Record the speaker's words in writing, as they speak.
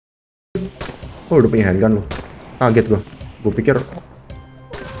Oh, udah punya handgun loh. Kaget gua. Gua pikir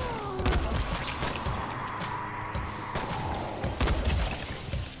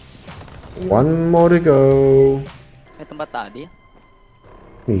one more to go. Tempat tadi ya?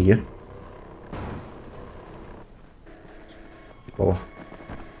 Iya. Bawah.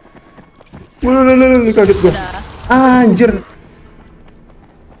 Kaget gua. Anjir.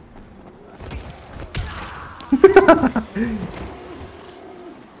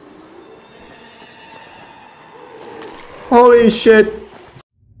 Holy shit.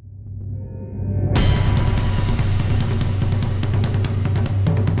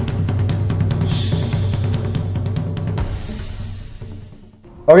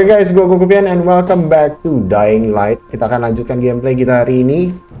 Oke guys, gue Kukupian and welcome back to Dying Light. Kita akan lanjutkan gameplay kita hari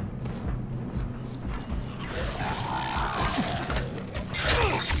ini.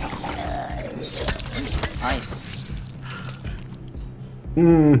 Nice.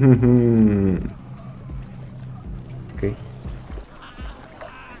 Oke.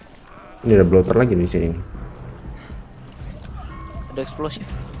 Ini ada blotter lagi di sini. Ada eksplosif.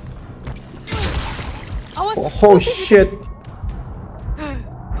 Awas. Oh shit.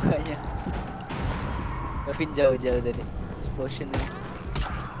 Makanya. Gavin jauh-jauh dari explosion ini.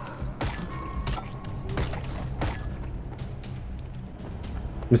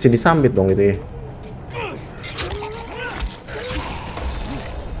 Mesti disambit dong itu ya.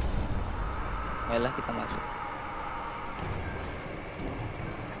 Ayolah kita masuk.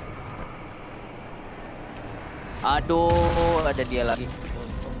 Aduh, ada dia lagi.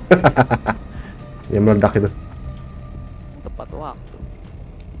 Yang meledak itu. Tepat waktu.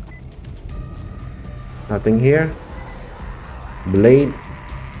 Nothing here. Blade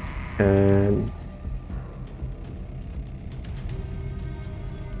and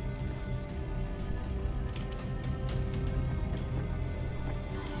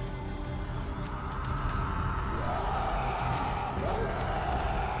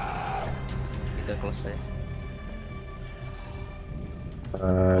Kita close aja.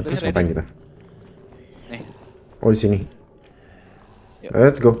 terus ngapain kita? Nih. Oh, di sini. Yuk.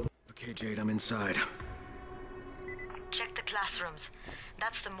 Let's go. Okay, Jade, I'm inside. Check the classrooms.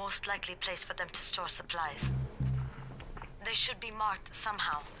 That's the most likely place for them to store supplies. They should be marked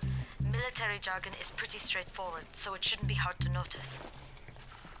somehow. Military jargon is pretty straightforward, so it shouldn't be hard to notice.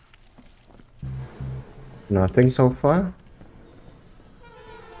 Nothing so far.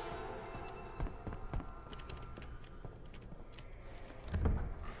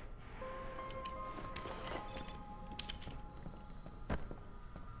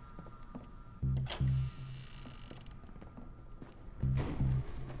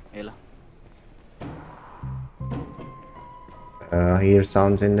 Ayolah. Hear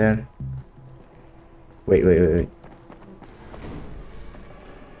sounds in there. Wait.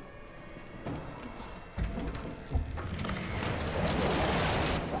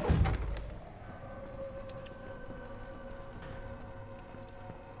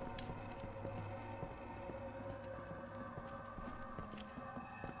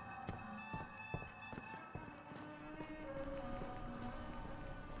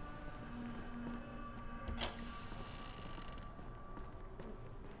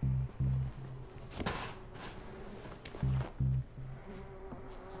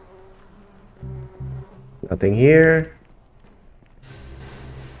 Nothing here.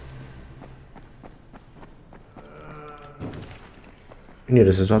 Ini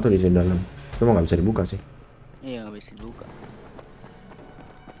ada sesuatu di sini dalam. Cuma nggak bisa dibuka sih. Iya, nggak bisa dibuka.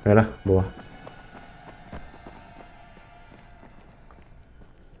 Ayolah, bawah.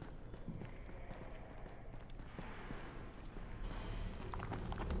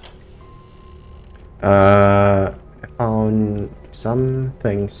 I found some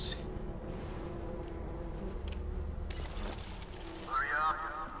things.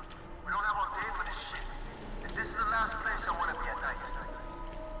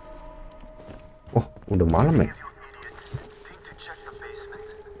 Oh, udah malam ya?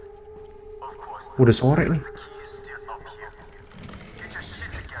 Udah sore nih.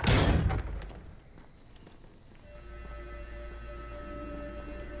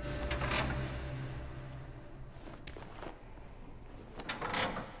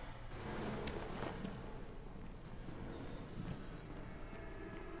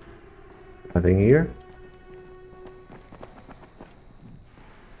 Nothing here.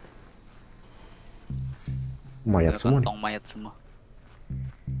 Mayat semua nih. Kantong mayat semua.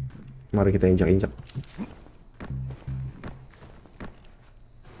 Mari kita injak-injak.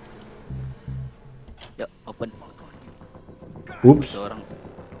 Yuk, open. Ups. Ada orang.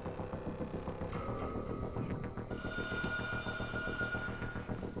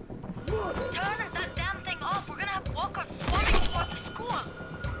 Turn that damn thing off. We're gonna have walkers swarming toward the school.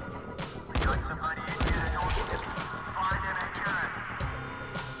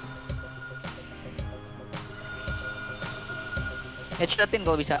 Headshotin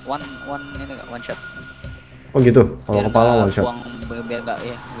kalau bisa, one ini nggak, one shot. Oh gitu. Kalau kepala one shot. Biar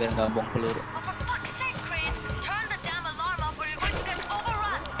nggak buang peluru. Oh, for fuck's sake, Crane. Turn the damn alarm off or you're going to get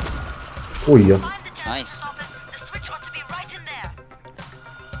overrun. Oh iya. Find the Nice. janitor's office. The switch ought to be right in there.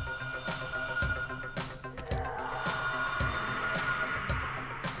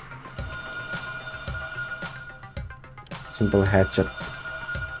 Simple headshot.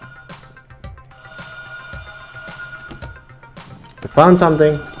 I found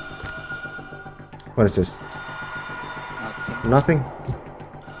something. What is this? Nothing.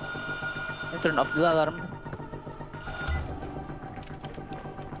 Turn off dulu alarm.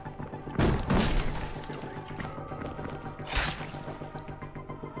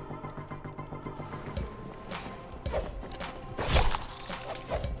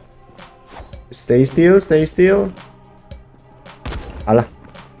 Stay still, stay still. Alah,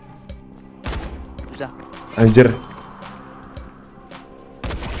 Bisa. anjir.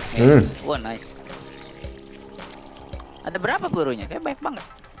 Wah, nice. Ada berapa pelurunya? Kayak banyak banget.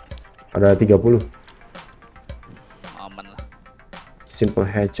 Ada 30. Aman lah. Simple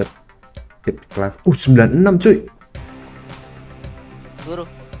headshot. Tip clef. 96 cuy. Peluru.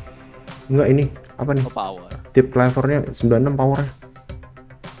 Enggak ini. Apa nih? Oh, power. Tip clevernya 96 powernya.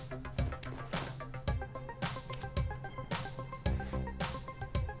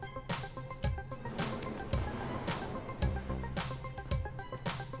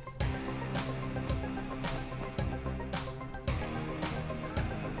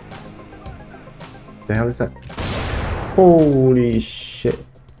 The hell is that? Holy shit.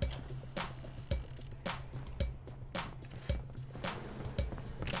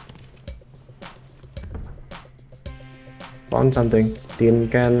 Found something. Tin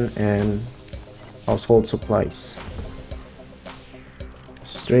can and household supplies.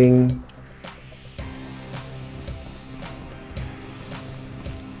 String.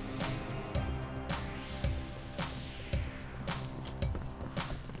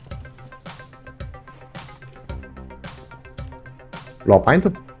 Lo apain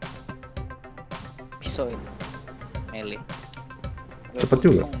tuh? Pisau itu. Melee. Cepet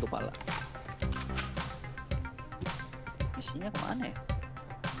juga. Untuk pala. Misinya kemana ya?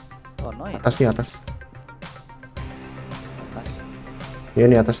 Oh no ya? Atas nih, atas. Atas. Iya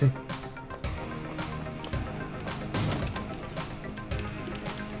nih, atas nih.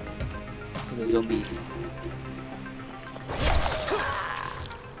 Udah zombie sih.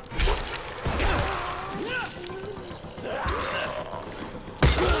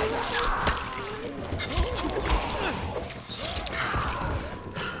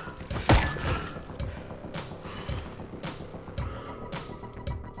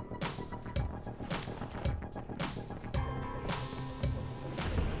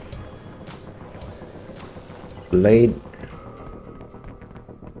 Blade.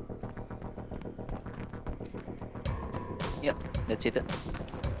 Yuk, that's it.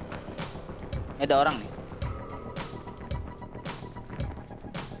 Ada orang nih.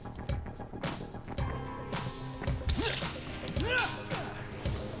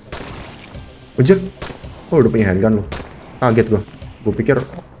 Ojek. Oh, udah punya handgun lo. Kaget gua. Gua pikir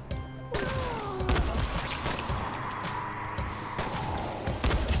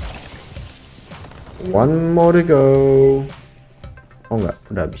one more to go. Oh enggak,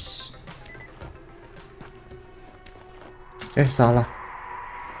 udah habis. Salah.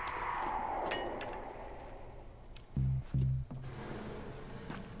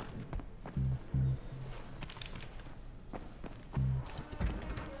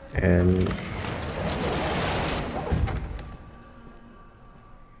 And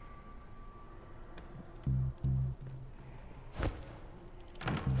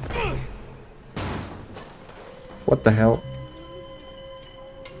what the hell?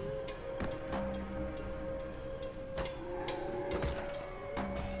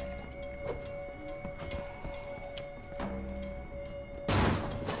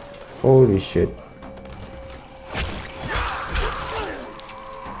 Holy shit.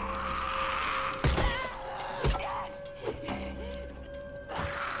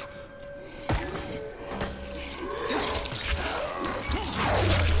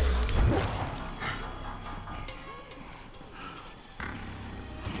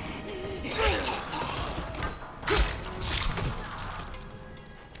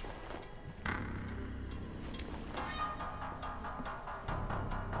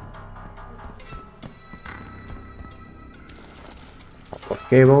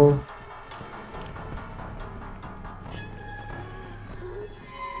 Cable.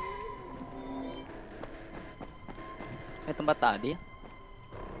 tadi ya.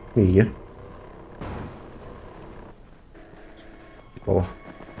 Iya. Bawah.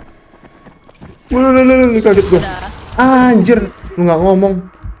 Lu kaget gua. Anjir, lu nggak ngomong.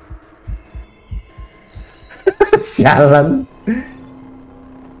 Sialan.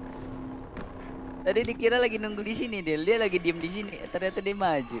 Tadi dikira lagi nunggu di sini, Del. Dia lagi diem di sini. Ternyata dia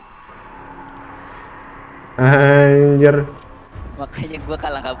maju. Anjir. Makanya gua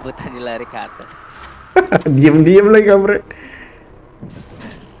kalah kabut tadi lari ke atas. Diem-diem lagi kabre.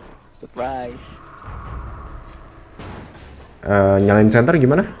 Surprise. Nyalain center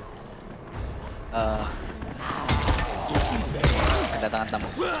gimana? Kedatangan tamu.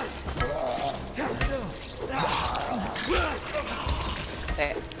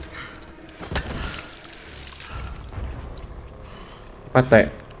 Pate.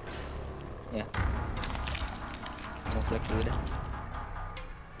 Ya. Mau flag dulu dah.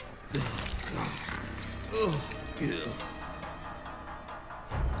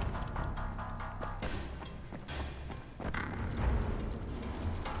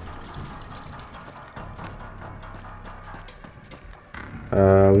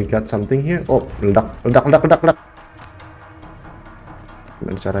 We got something here. Oh, ledak.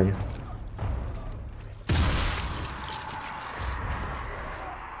 Gimana caranya?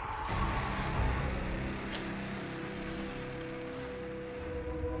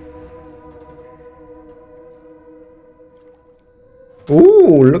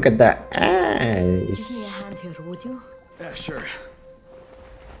 Ooh, look at that Give me a ice. hand here, would you? Yeah, sure.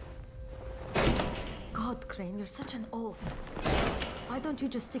 God, Crane, you're such an oaf. Why don't you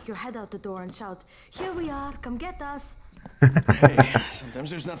just stick your head out the door and shout, "Here we are, come get us"? Hey, sometimes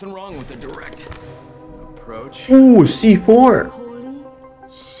there's nothing wrong with the direct approach. Ooh, C4. Holy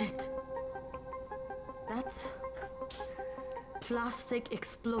shit. That's plastic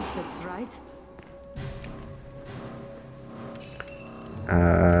explosives, right?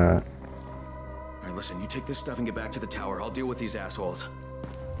 All right, listen, you take this stuff and get back to the tower. I'll deal with these assholes.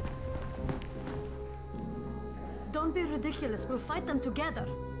 Don't be ridiculous. We'll fight them together.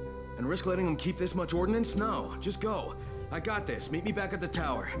 And risk letting them keep this much ordnance? No, just go. I got this. Meet me back at the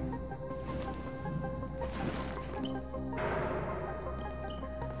tower.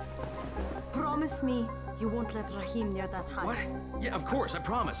 Promise me you won't let Rahim near that hive. What? Yeah, of course. I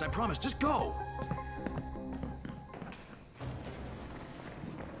promise. Just go.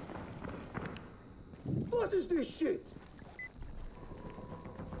 What is this shit?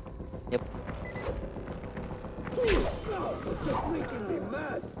 Yep. Just making me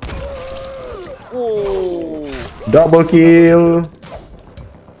mad. Oh. Double kill.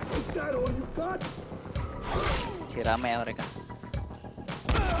 Is that all you got? Si rame ya mereka.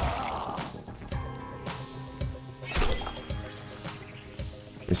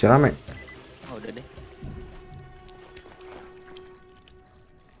 Masih rame. Oh, udah deh.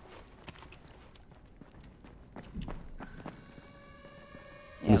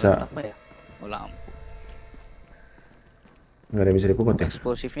 Bisa. Apa ya? Oh, lampu. Nggak ada yang bisa dipukul ya?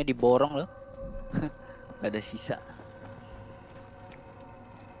 Eksplosifnya diborong loh. Gak ada sisa.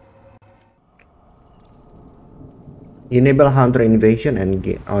 Enable hunter invasion and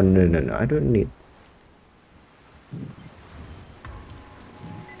get. Oh no, I don't need.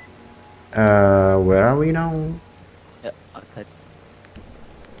 Where are we now? Ya, oke.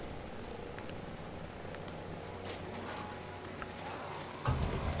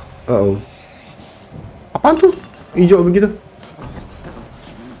 Uh oh. Apaan tuh? Hijau begitu.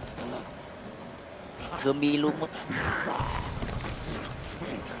 Zombie lumut.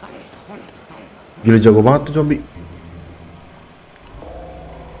 Gila jago banget tuh zombie.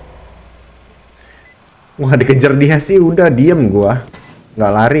 Wah, dikejar dia sih udah diem gua.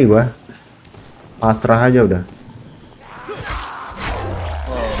 Nggak lari gua. Pasrah aja udah.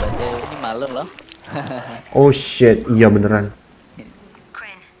 Oh, berarti ini malam loh. Oh shit, iya beneran.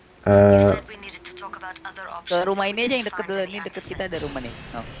 Crane, Eh, we needed to talk about other Ke options. rumah ini aja yang deket dulu. Ini deket kita ada rumah nih.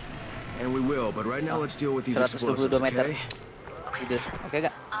 Oh, And we will, but right now let's deal with these 122 explosives, meter. okay? Udah. Oke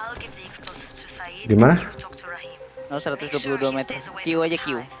gak? I'll give the explosives to Saeed. Di mana? and you talk to Rahim. Oh, 122 meter. Q aja Q.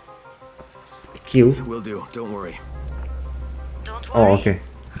 Q. Will do, don't worry. Don't worry. Oh oke.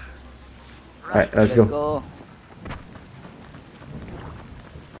 Alright, let's go.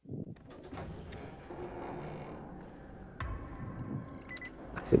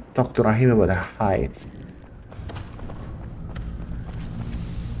 Talk to Rahim about the hive.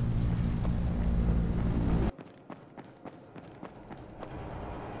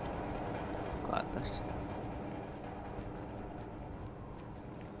 Ke atas.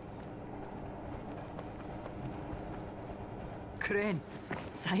 Crane,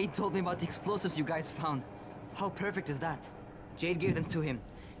 Saeed told me about the explosives you guys found. How perfect is that? Jade gave them to him.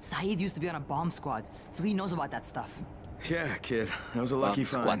 Saeed used to be on a bomb squad, so he knows about that stuff. Yeah, kid. That was a lucky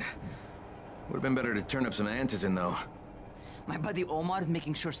Squad. find. Would have been better to turn up some antizin, though. My buddy Omar is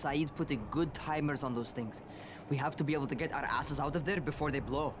making sure Saeed's putting good timers on those things. We have to be able to get our asses out of there before they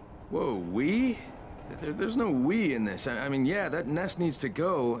blow. Whoa, we? There's no we in this. I mean, yeah, that nest needs to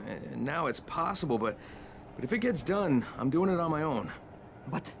go, and now it's possible, but if it gets done, I'm doing it on my own.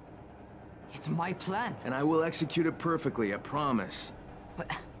 But it's my plan. And I will execute it perfectly, I promise.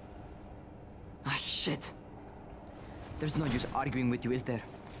 But... ah, shit. There's no use arguing with you, is there?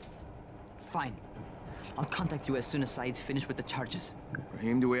 Fine. I'll contact you as soon as Saeed's finished with the charges.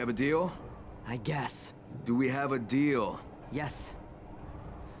 Raheem, do we have a deal? I guess. Do we have a deal? Yes.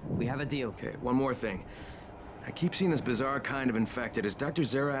 We have a deal. Okay, one more thing. I keep seeing this bizarre kind of infected. Is Dr.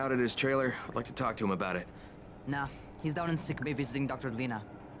 Zera out at his trailer? I'd like to talk to him about it. Nah, he's down in sick bay visiting Dr. Lina.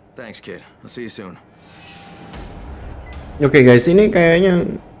 Thanks, kid. I'll see you soon. Oke guys, ini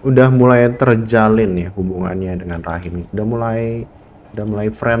kayaknya udah mulai terjalin ya hubungannya dengan Rahim. Udah mulai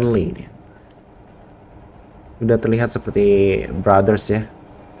friendly nih. Udah terlihat seperti brothers ya.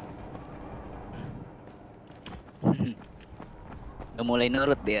 Udah mulai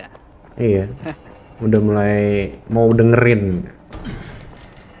nurut dia. Iya. Udah mulai mau dengerin.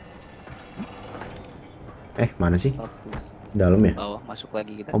 Mana sih? Dalam ya? Bawah, masuk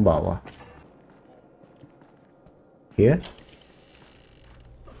lagi kita. Oh, bawah. Here?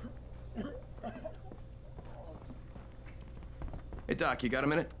 Hey, Doc, you got a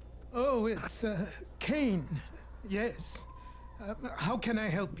minute? Oh, it's, Kane. Yes. How can I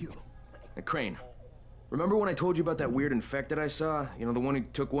help you? Hey, Crane. Remember when I told you about that weird infected I saw? You know, the one who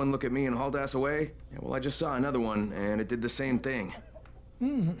took one look at me and hauled ass away? Yeah, well, I just saw another one, and it did the same thing.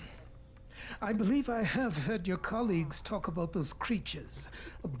 I believe I have heard your colleagues talk about those creatures.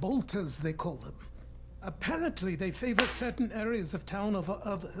 Bolters, they call them. Apparently, they favor certain areas of town over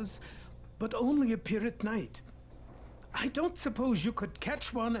others, but only appear at night. I don't suppose you could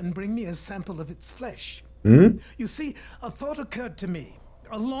catch one and bring me a sample of its flesh. You see, a thought occurred to me.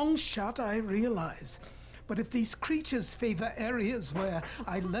 A long shot, I realize. But if these creatures favor areas where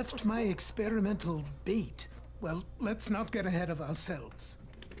I left my experimental bait, well, let's not get ahead of ourselves.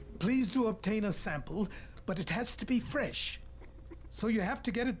 Please do obtain a sample, but it has to be fresh. So you have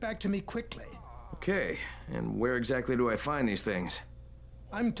to get it back to me quickly. Okay, and where exactly do I find these things?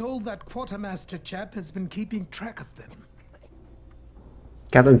 I'm told that Quartermaster chap has been keeping track of them.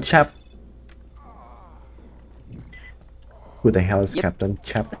 Captain Chap. Who the hell is Captain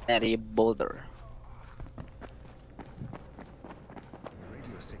Chap? Dari Boulder.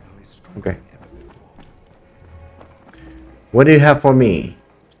 Okay. What do you have for me?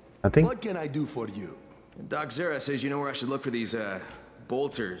 Nothing? What can I do for you? Doc Zera says you know where I should look for these,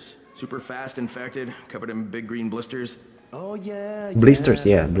 bolters. Super fast infected, covered in big green blisters. Oh, yeah. Blisters,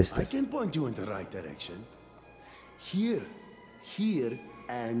 yeah, I blisters. can point you in the right direction. Here, here,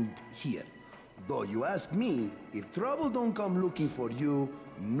 and here. Though you ask me, if trouble don't come looking for you,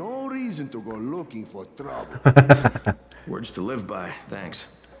 no reason to go looking for trouble. Words to live by, thanks.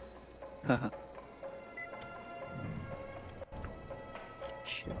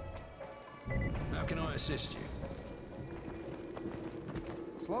 How can I assist you?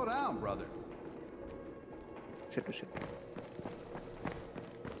 Slow down, brother. Shit.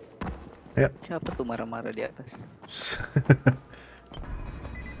 Yep. Siapa tuh marah-marah di atas?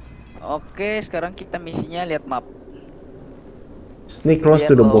 Oke, sekarang kita misinya lihat map. Sneak close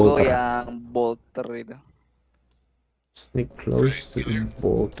to the Lihat logo bolter. yang bolter itu. Sneak close to the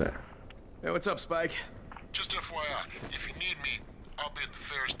bolter. Hey, what's up, Spike? Just FYI, if you need me, I'll be at the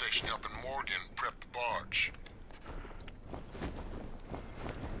ferry station up in Morgan, prep the barge.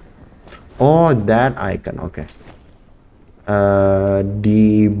 Oh, that icon, oke.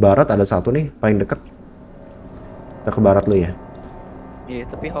 Di barat ada satu nih, paling deket. Kita ke barat lu ya. Iya,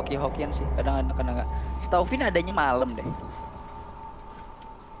 tapi hoki-hokian sih. Kadang-kadang nggak. Staufin adanya malam deh.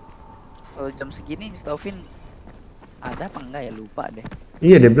 Kalau jam segini Staufin ada apa enggak ya, lupa deh.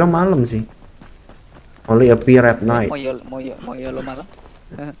 Iya, dia bilang malam sih. Only appear at night. Mau lo malam?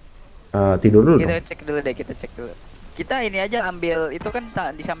 Tidur dulu Kita dong. cek dulu deh, kita cek dulu. Kita ini aja ambil itu kan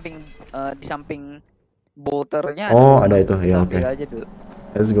di samping bolternya. Oh, ada itu. Ya, oke. Ambil aja dulu.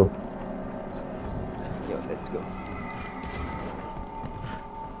 Let's go. Yo, let's go.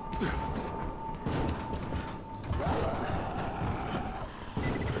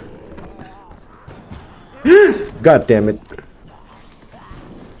 God damn it.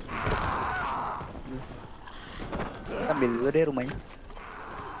 Ambil dulu deh rumahnya.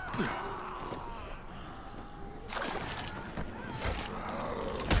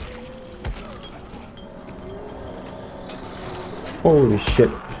 Holy shit.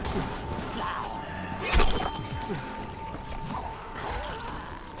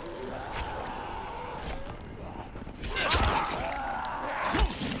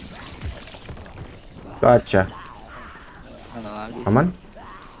 Gotcha. Mana lagi? Aman?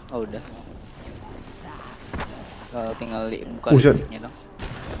 Oh udah. Tinggal buka Buset. listriknya dong.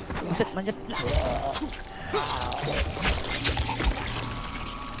 Buset manjat.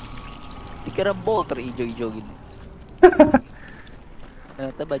 Dikira bolter hijau-hijau gini.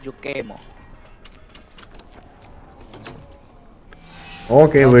 Ternyata baju kemo.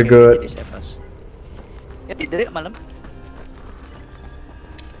 Oke, we're Jadi good. saya pas. Ya tidur yuk malam.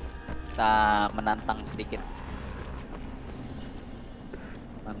 Kita menantang sedikit.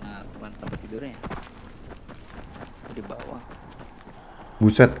 Mana tempat tidurnya? Di bawah.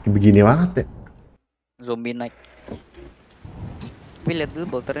 Buset, begini banget ya. Zombie naik. Tapi lihat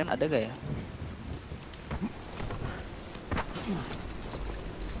dulu bolternya ada gak ya?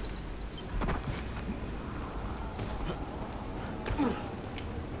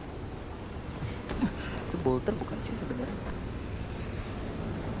 Itu bolter bukan sih sebenarnya?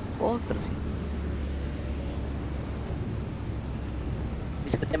 Bolter sih.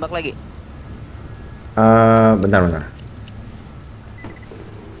 Bisa ketembak lagi? Bentar.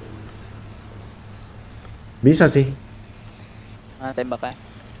 Bisa sih. Nah, tembak ya.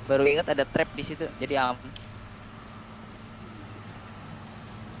 Baru ingat ada trap di situ, jadi aman.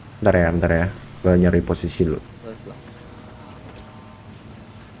 Bentar ya. Gue nyari posisi lu.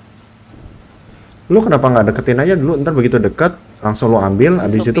 Lu kenapa nggak deketin aja dulu? Ntar begitu dekat, langsung lu ambil,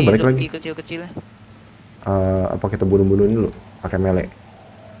 habis itu balik lagi. Kecil-kecilnya. Apa kita bunuh-bunuhin dulu? Pakai melee.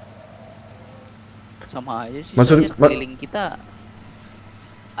 Sama aja sih. Maksud- soalnya sekeliling kita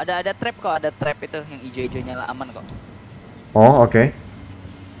ada trap kok, ada trap itu yang hijau-hijaunya lah aman kok. Oh, oke.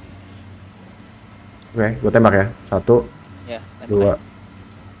 Oke, gue tembak ya. 1, Ya, 2.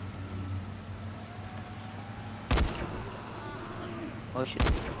 Oh shit.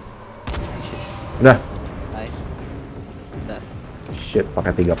 Udah. Nice. Bentar. Shit,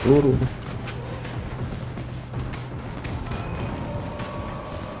 pakai 3 peluru.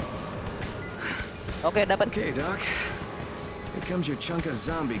 Oke, dapat. Okay, Doc. Here comes your chunk of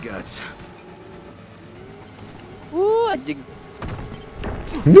zombie guts. Anjing.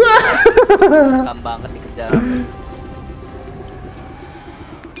 Gampang banget dikejar.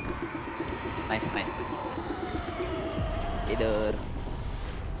 Nice. Tidur.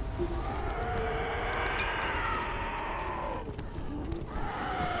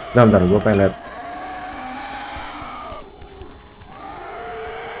 Bentar, gue pengen lihat.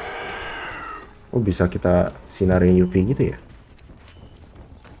 Oh, bisa kita sinarin UV gitu ya?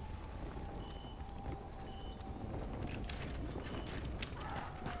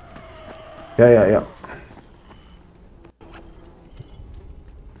 Ya.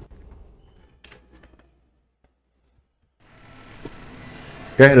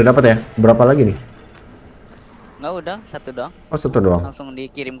 Oke, udah dapat ya? Berapa lagi nih? Nggak, udah satu doang. Oh, 1 doang. Langsung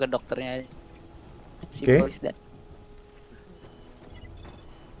dikirim ke dokternya aja. Oke. Simple as that.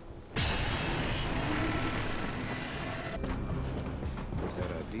 If there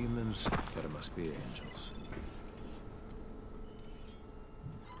are demons, there must be angels.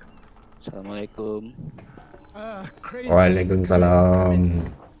 Assalamualaikum. Crane. Waalaikumsalam.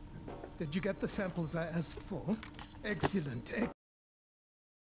 Did you get the samples I asked for? Excellent.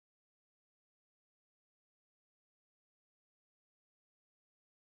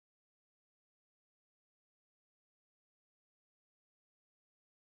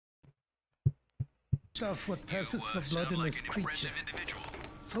 Stuff what passes for blood in this creature.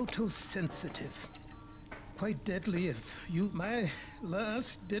 Photosensitive. Quite deadly if you... My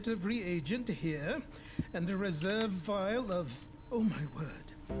last bit of reagent here, and a reserve vial of... Oh my word.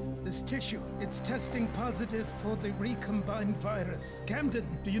 This tissue, it's testing positive for the recombined virus. Camden,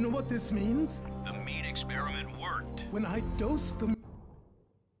 do you know what this means? The meat experiment worked. When I dose the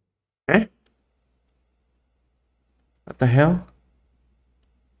What the hell?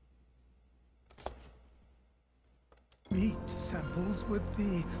 meat samples with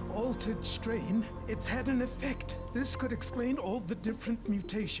the altered strain, it's had an effect. This could explain all the different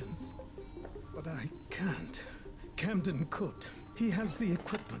mutations. But I can't. Camden could. He has the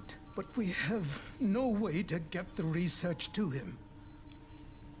equipment, but we have no way to get the research to him.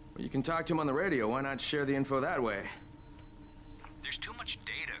 Well, you can talk to him on the radio. Why not share the info that way? There's too much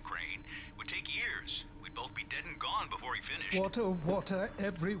data, Crane. It would take years. We'd both be dead and gone before he finished. Water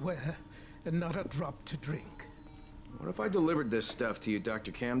everywhere, and not a drop to drink. What if I delivered this stuff to you,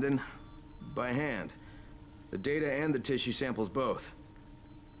 Dr. Camden? By hand. The data and the tissue samples both.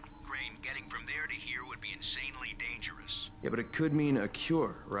 Crane, getting from there to here would be insanely dangerous. Yeah, but it could mean a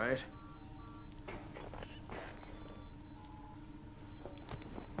cure, right?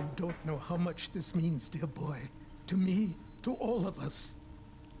 You don't know how much this means, dear boy. To me, to all of us.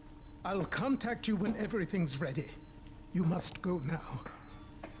 I'll contact you when everything's ready. You must go now.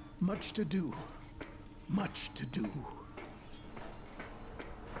 Much to do. Much to do.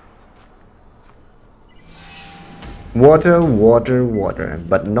 Water, water, water,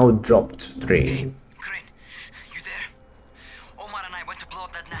 but no dropped stream. Crane, you there? Omar and I went to blow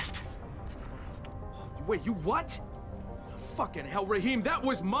up that nest. Wait, you what? Fucking hell, Raheem, that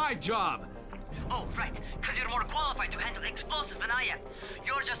was my job! Oh, right, because you're more qualified to handle explosives than I am.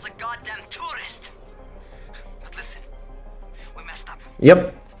 You're just a goddamn tourist. But listen, we messed up.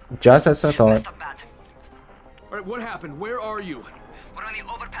 Yep, just as I thought. Messed up bad. Alright, what happened? Where are you? We're on the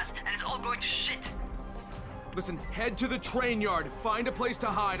overpass, and it's all going to shit. Listen, head to the train yard. Find a place to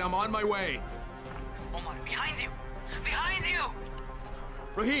hide. I'm on my way. Omar, behind you! Behind you!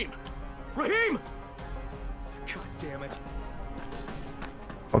 Raheem! Raheem! God damn it.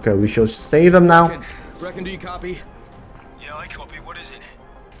 Okay, we shall save them now. Reckon, do you copy? Yeah, I copy. What is it?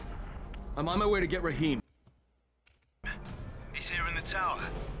 I'm on my way to get Raheem. He's here in the tower.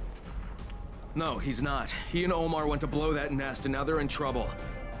 No, he's not. He and Omar went to blow that nest, and now they're in trouble.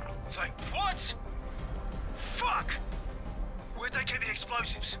 Like, what? Fuck! Where'd they get the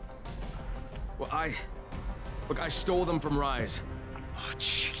explosives? Well, Look, I stole them from Rise. Oh,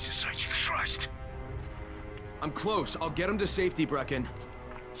 Jesus H. Christ. I'm close. I'll get him to safety, Brecken.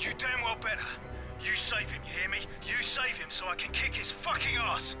 You damn well better. You save him, you hear me? You save him so I can kick his fucking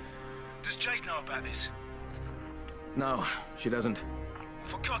ass. Does Jade know about this? No, she doesn't.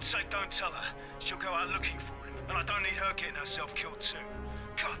 For God's sake, don't tell her. She'll go out looking for him, and I don't need her getting herself killed too.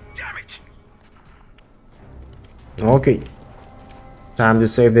 God damn it! Okay, time to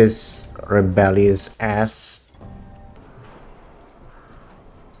save this rebellious ass.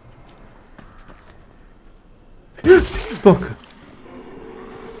 Fuck.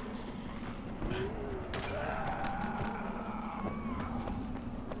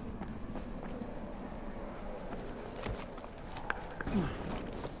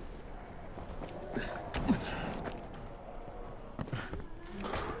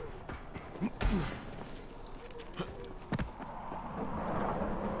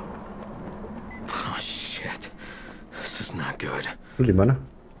 Oh shit. This is not good. Lu di mana?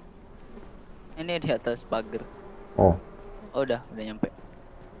 Ini di atas pagar. Oh. Oh, udah nyampe.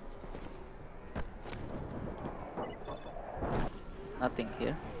 Nothing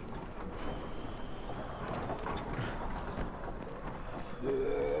here.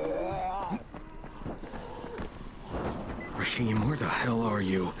 Raheem, where the hell are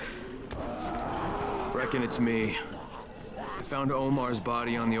you? Reckon it's me. I found Omar's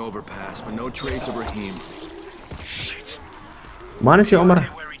body on the overpass, but no trace of Raheem. Mana sih Omar?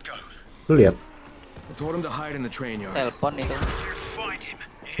 Lu lihat? I told him to hide in the train yard. Telepon itu.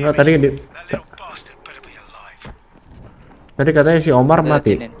 Enggak, tadi katanya si Omar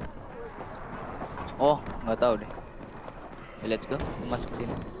mati. Oh, nggak tahu deh. Let's go, masuk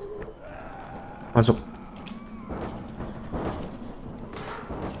sini. Masuk.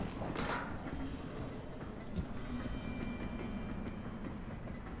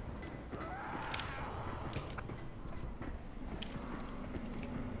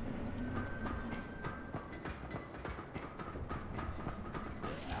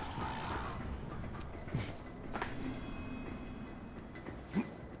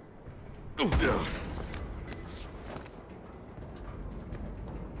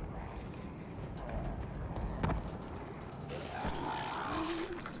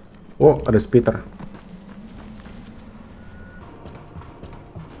 Oh, ada speeder.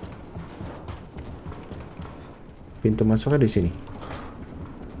 Pintu masuknya di sini.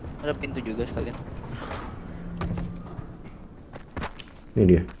 Ada pintu juga sekalian. Ini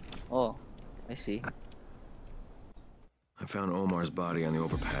dia. Oh, I see. I found Omar's body on the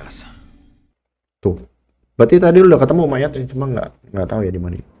overpass. Tuh. Berarti tadi udah ketemu mayatnya, cuma nggak tahu ya di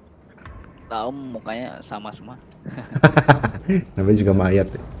mana. Tahu mukanya sama semua. Namanya juga mayat.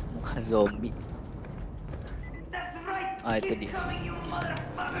 Muka zombie. Ah, itu dia.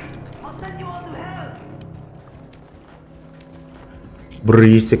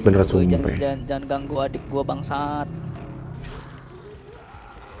 Berisik bener sumpah. Jangan ganggu adik gua bangsat.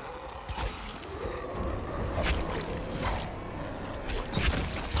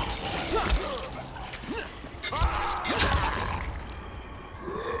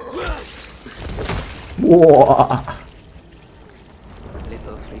 Wah.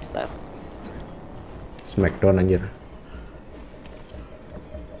 Little freestyle. Smackdown anjir.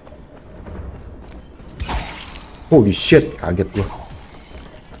 Holy shit, kaget gua.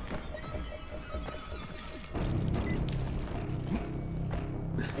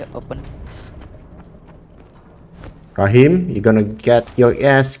 Ya, open. Rahim, you gonna get your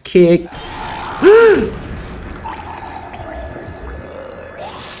ass kicked.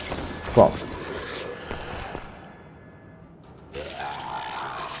 Fuck.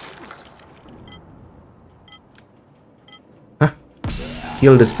 Hah?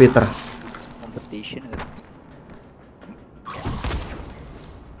 Kill the spitter. Competition gitu.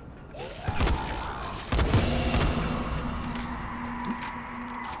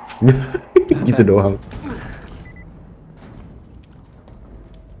 Gitu doang.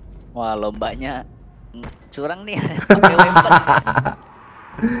 Wah, lombanya curang nih. Pakai weapon.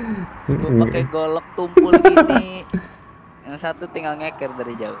 Gua pakai golok tumpul gini. Yang satu tinggal ngeker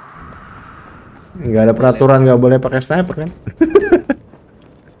dari jauh. Nggak ada peraturan nggak boleh pakai sniper kan?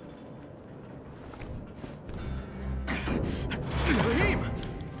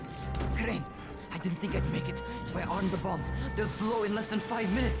 Crane, I didn't think I'd make it, so I armed the bombs. They'll blow in less than 5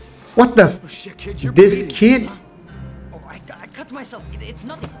 minutes. What the? Shit, kid, you're This bleeding. kid? Oh, I cut myself. It's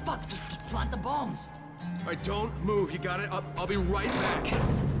nothing. Fuck, just plant the bombs. All right, don't move. You got it? I'll be right back.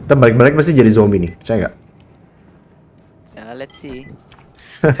 Kita balik-balik pasti jadi zombie nih, percaya nggak? Ya, let's see.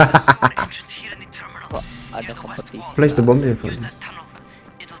 There's a sewer entrance here in the terminal. Kok ada Near the west kompetisi? wall. Place the bomb there for Use that this. tunnel.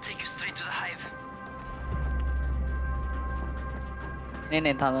 It'll take you straight to the hive.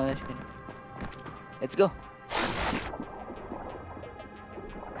 Nih, tunnelnya sini. Let's go.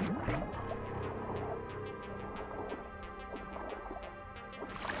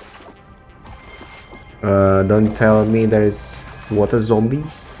 Don't tell me there is water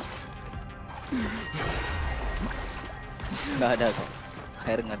zombies. Nggak ada kok.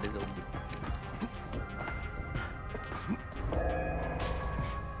 Air nggak ada zombie.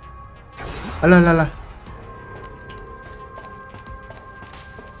 Alah, alah, alah.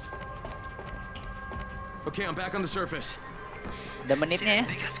 Okay, I'm back on the surface. Ada menitnya ya.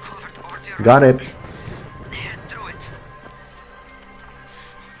 Biggest culvert over there. Got it. Head through it.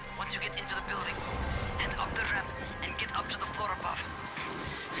 Once you get into the building, head up the ramp and get up to the floor above.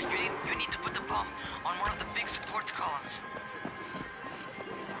 You need to put the bomb on one of the big support columns.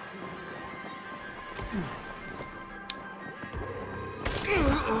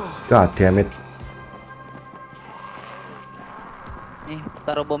 God damn it. Nih,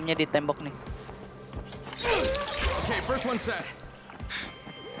 taruh bomnya di tembok nih. Okay, first one set.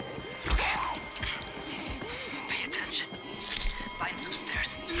 Pay attention. Find some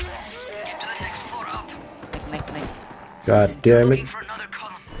stairs. Get to the next floor up. Naik. God damn it. Looking for another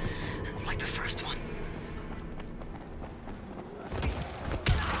column, like the first one.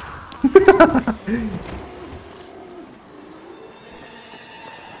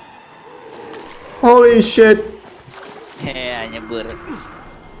 Holy shit. Hehehe, nyebur.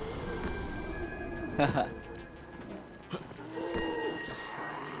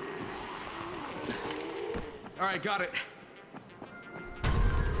 All right, got it.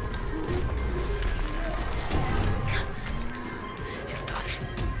 It's done.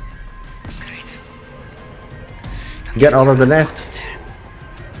 Great. Get out of the nest.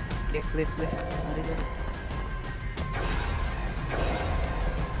 Lift. Mari.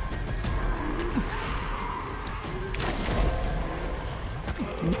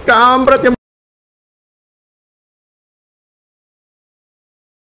 Kampret ya.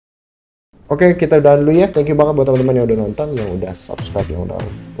 Oke, kita udah dulu ya. Thank you banget buat teman-teman yang udah nonton, yang udah subscribe, yang udah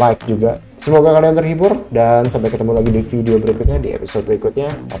like juga. Semoga kalian terhibur dan sampai ketemu lagi di video berikutnya, di episode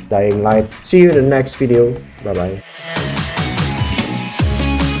berikutnya of Dying Light. See you in the next video. Bye bye.